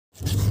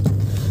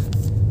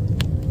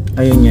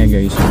Ayun nga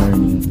guys,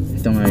 morning.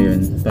 Ito nga yun,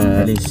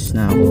 paalis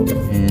na ako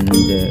and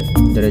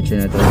diretso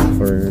na to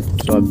for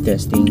swab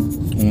testing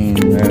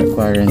and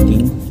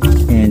quarantine.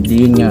 And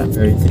yun nga,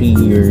 for 3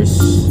 years,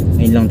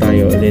 ngayon lang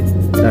tayo ulit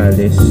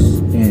alis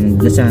and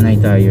nasanay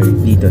tayo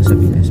dito sa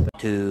Pinas.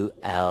 2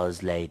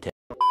 hours later.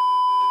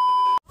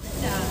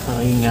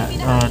 Ayun nga,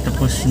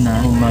 tapos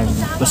na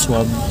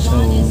mag-swab. So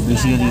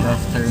basically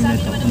after na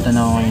to, punta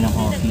na ako ngayon ng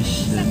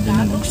office. Doon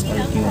na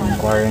mag-start yung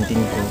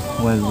quarantine ko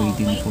while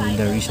waiting for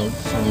the result.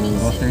 So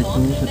after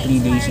 2 to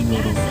 3 days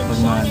siguro, pag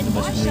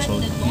malabas yung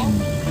result, and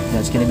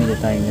that's gonna be the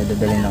time na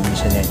dadalhin namin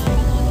sa net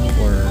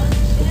for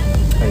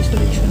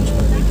isolation. So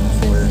waiting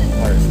for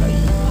our flight.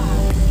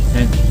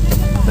 Then,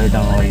 balik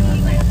ako kayo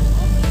mamaya.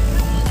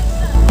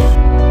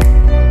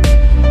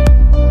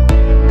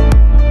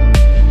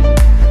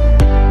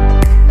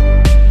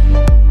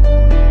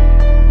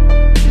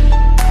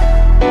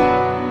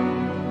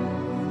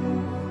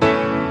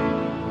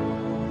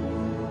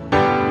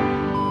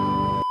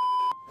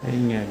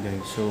 Ayun nga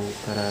guys, so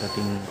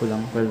kararating ko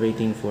lang while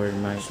waiting for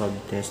my swab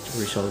test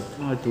result.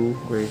 Mga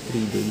 2 or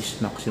 3 days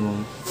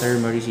maximum para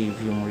ma-receive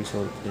yung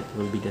result. That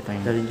will be the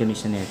time. Dalhin kami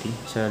sa Neti,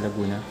 sa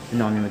Laguna.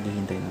 Ano kami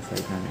maghihintay ng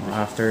flight namin.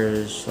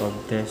 After swab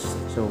test,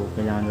 so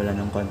kailangan wala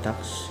ng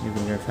contacts,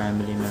 even your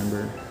family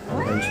member.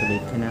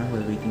 Isolate ka na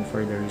while waiting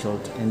for the result.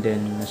 And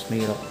then, mas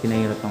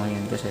pinahirap pa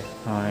ngayon kasi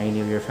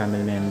any of your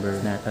family member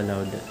not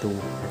allowed to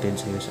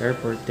attend sa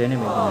airport. Then,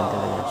 may ganun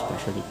talaga,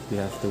 especially we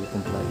have to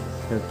comply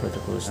with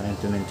protocols and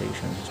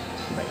implementation.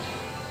 Bye.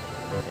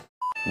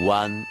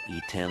 1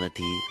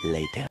 eternity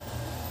later.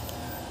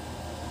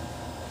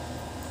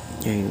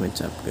 Hey, what's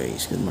up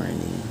guys? Good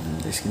morning.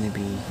 This is gonna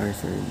be our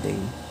 3rd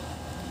day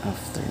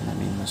after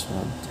namin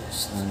ma-swab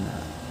test na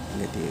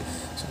negative.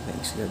 So,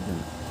 thanks God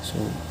naman. So,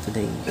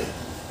 today,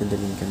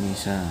 dadalhin kami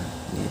sa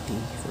Neti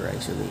for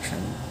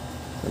isolation.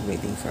 We're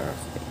waiting for our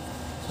flight.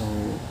 So,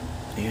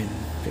 ayun,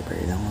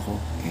 prepare lang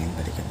ako and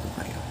balikan ko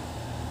kayo.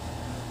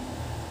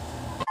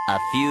 A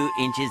few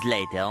inches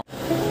later.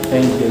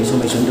 Thank you.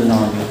 So, may sundo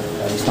na kami.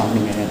 Stop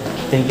me ngayon.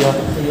 Thank you.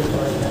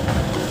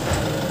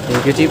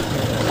 Thank you, Chief.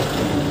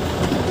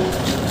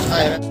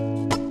 Hi.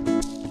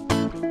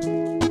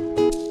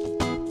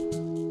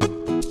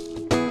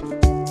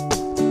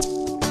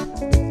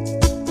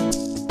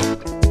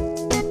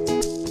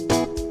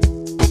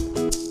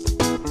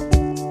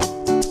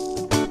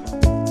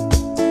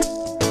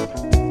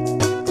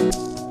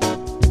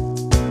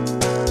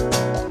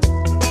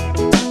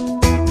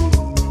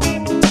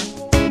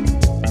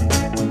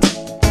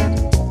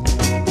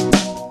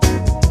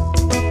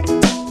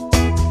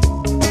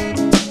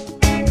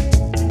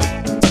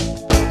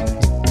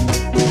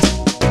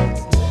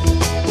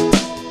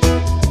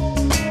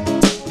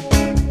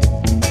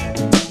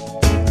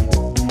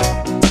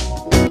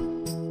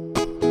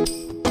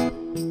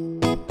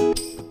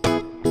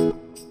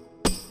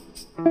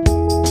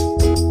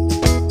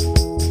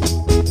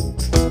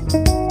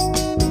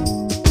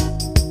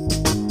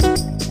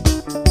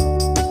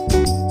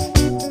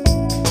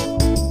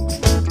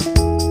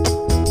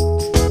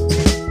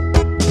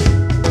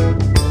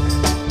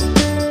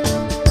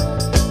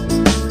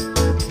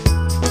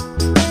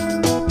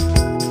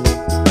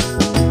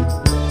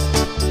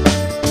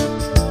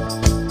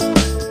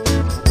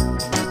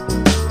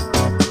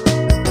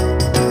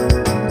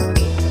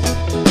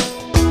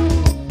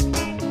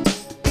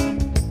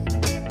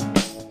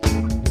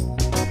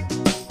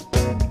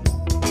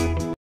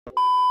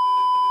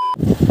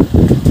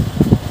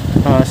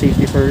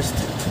 Safety first,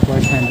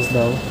 wash hands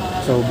daw.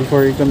 So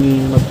before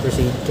kami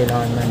mag-proceed,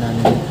 kailangan na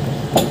namin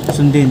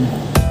sundin.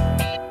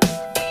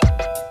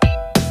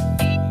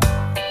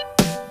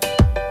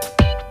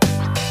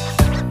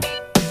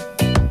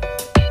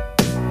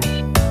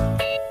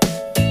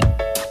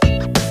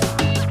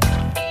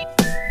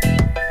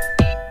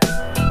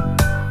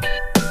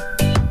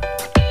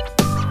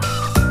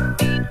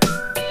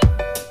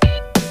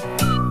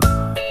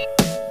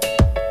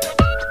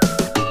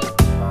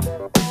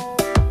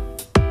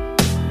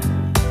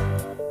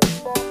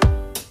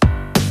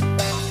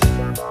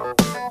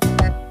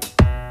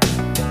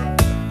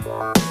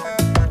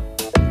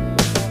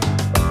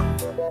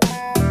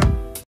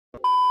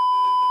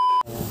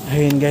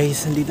 Ayun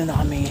guys, nandito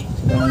na kami.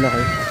 Sobrang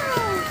laki.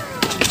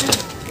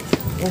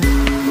 And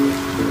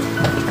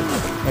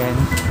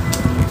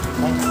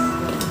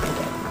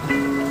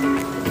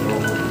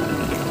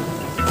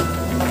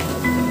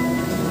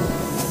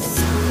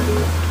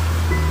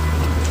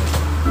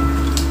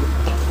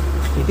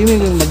ito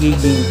yung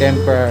magiging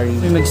temporary.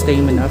 May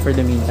magstay muna for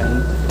the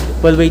meantime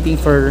while waiting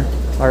for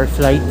our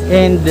flight.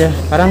 And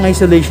parang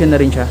isolation na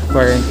rin siya,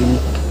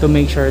 quarantine, to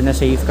make sure na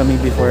safe kami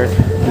before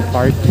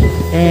depart.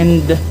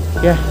 And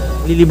yeah,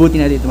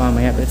 lilibutin natin ito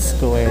mamaya. Let's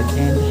go ahead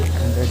and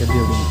enter the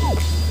building.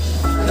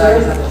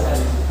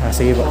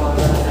 Sige po.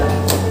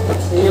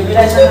 Yung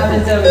bilasan natin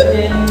sir,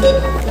 within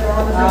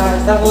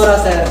isang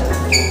oras sir.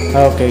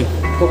 Okay.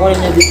 Kukunin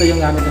niya dito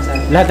yung gamit niya sir.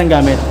 Lahat ng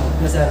gamit?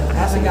 Sir,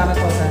 ang gamit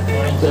po sir.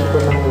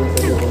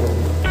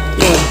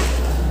 Yun.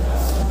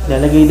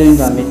 Lalagay daw yung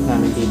gamit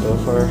namin dito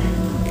for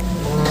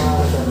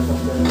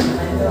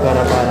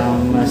para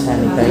parang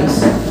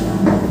ma-sanitize.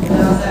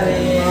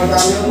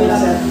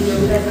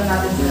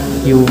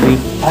 UV.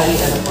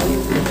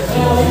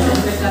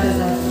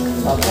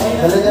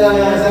 Dala niya lang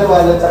yung sir,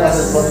 wallet sa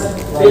cellphone.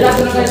 Bilang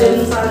ko na kayo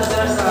din sa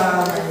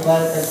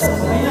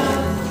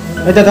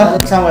Ito to?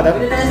 Kasama to?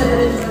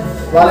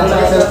 Wallet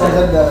sa cellphone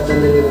sir, dala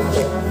niya lang.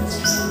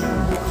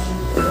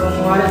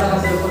 Kung wala sa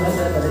cellphone na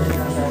sir,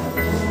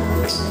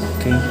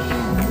 Okay.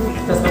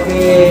 tapos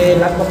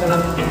pag-lockbox na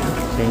lang.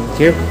 Thank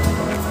you.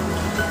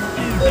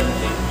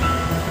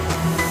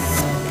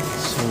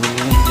 So,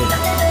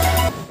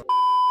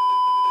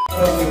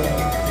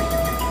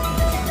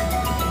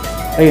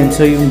 ayun,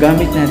 so yung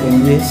gamit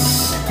natin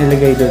is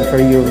nilagay doon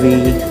for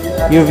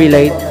UV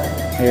light.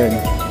 Ayun,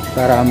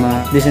 para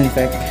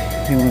ma-disinfect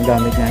yung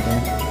gamit natin.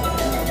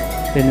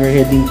 Then we're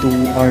heading to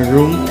our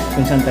room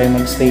kung saan tayo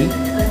magstay.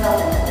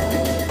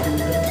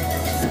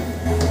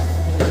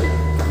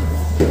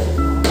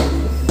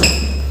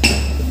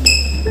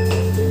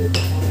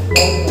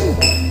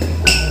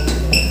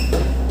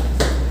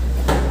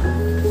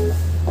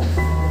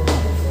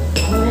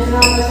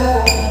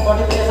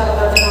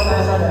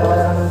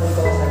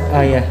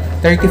 Ah, yeah.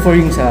 34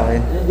 yung sa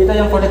akin. Dito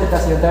yung 40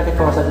 kasi yung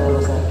 34 sa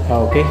dulo sir.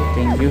 Ah, okay.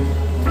 Thank you.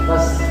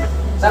 Tapos,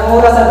 sa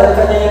oras sir, dahil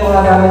kanya yung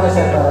mga gamit ko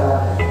sir para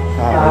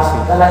I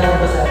see. dalahin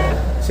ko sir.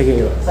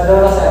 Sige, iba. Sa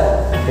dulo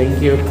sir. Thank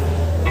you.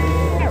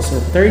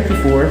 So,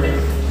 34.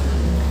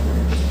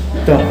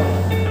 Ito.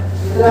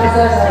 Dito lang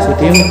sir. So,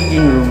 ito yung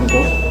magiging room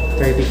ko.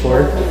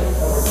 34.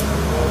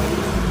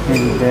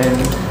 And then,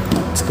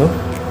 let's go.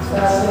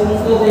 Tapos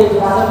yung tubig,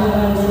 pasok nyo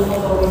ng dulo ko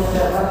tubig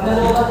sir.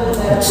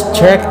 Let's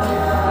check.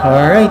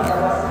 Alright.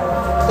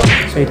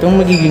 So, itong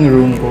magiging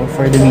room ko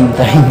for the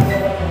meantime.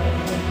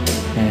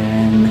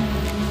 And,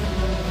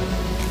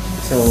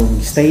 so,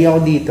 stay ako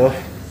dito.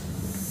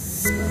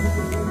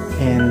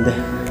 And,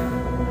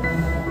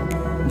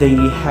 they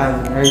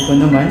have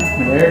aircon naman.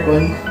 May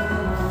aircon,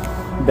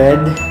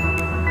 bed,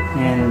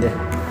 and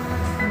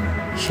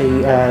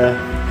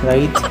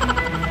light.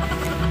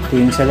 Ito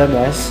yung sa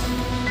labas.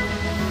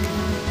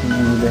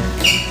 And,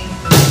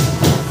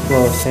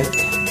 closet.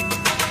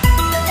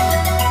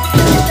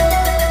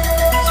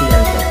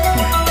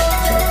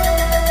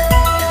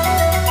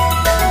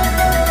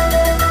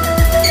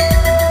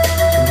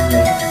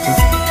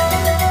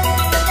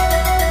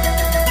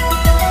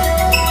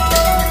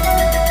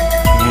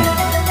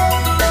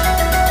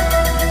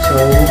 So,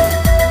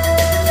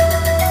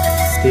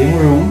 ito yung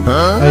room.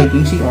 Ay,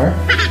 ito yung CR.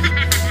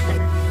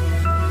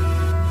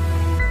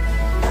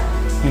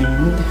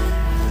 And,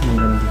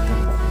 hanggang dito.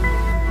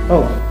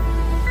 Oh,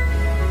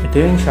 ito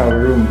yung shower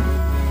room.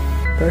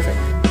 Perfect.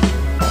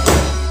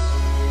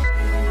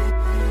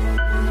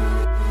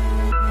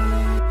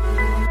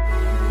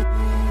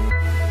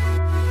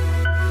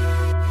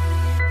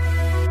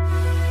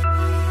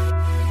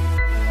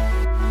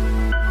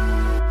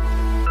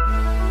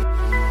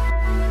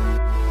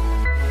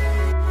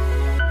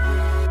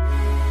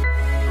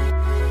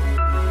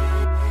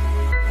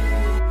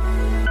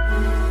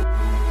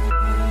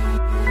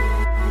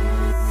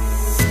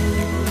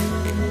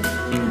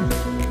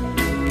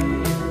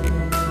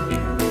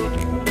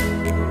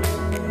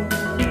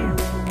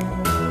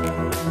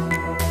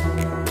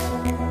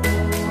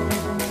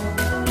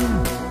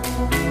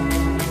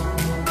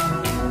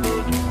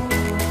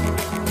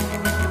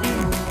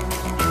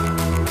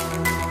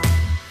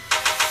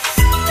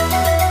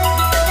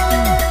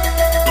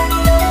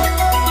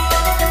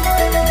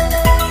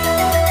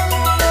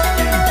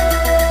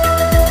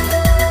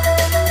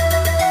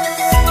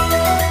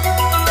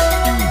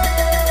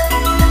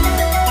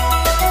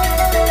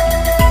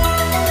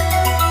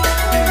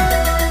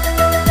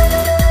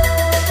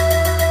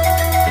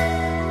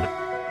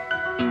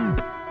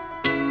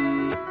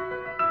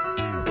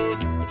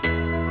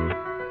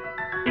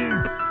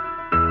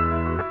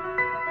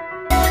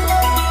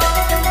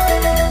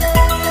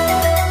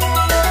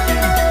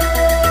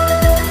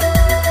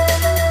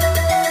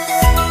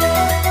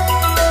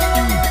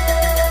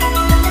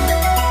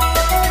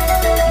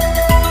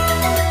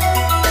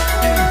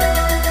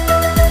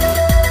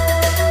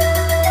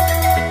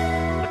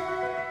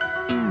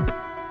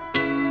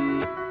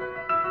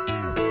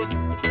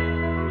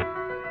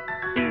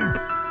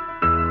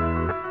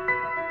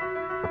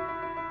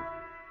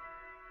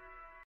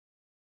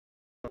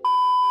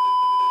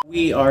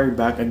 We are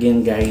back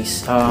again,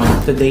 guys.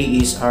 Today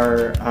is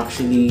our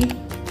actually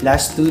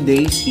last 2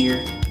 days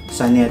here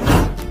sa NET,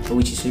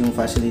 which is yung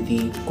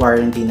facility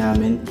quarantine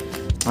namin.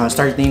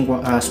 Start na yung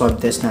swab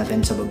test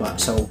natin sa baba.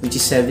 So, which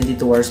is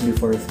 72 hours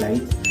before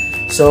flight.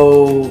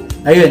 So,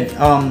 ayun,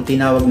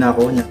 tinawag na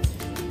ako.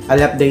 I'll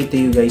update to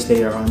you guys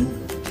later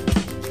on.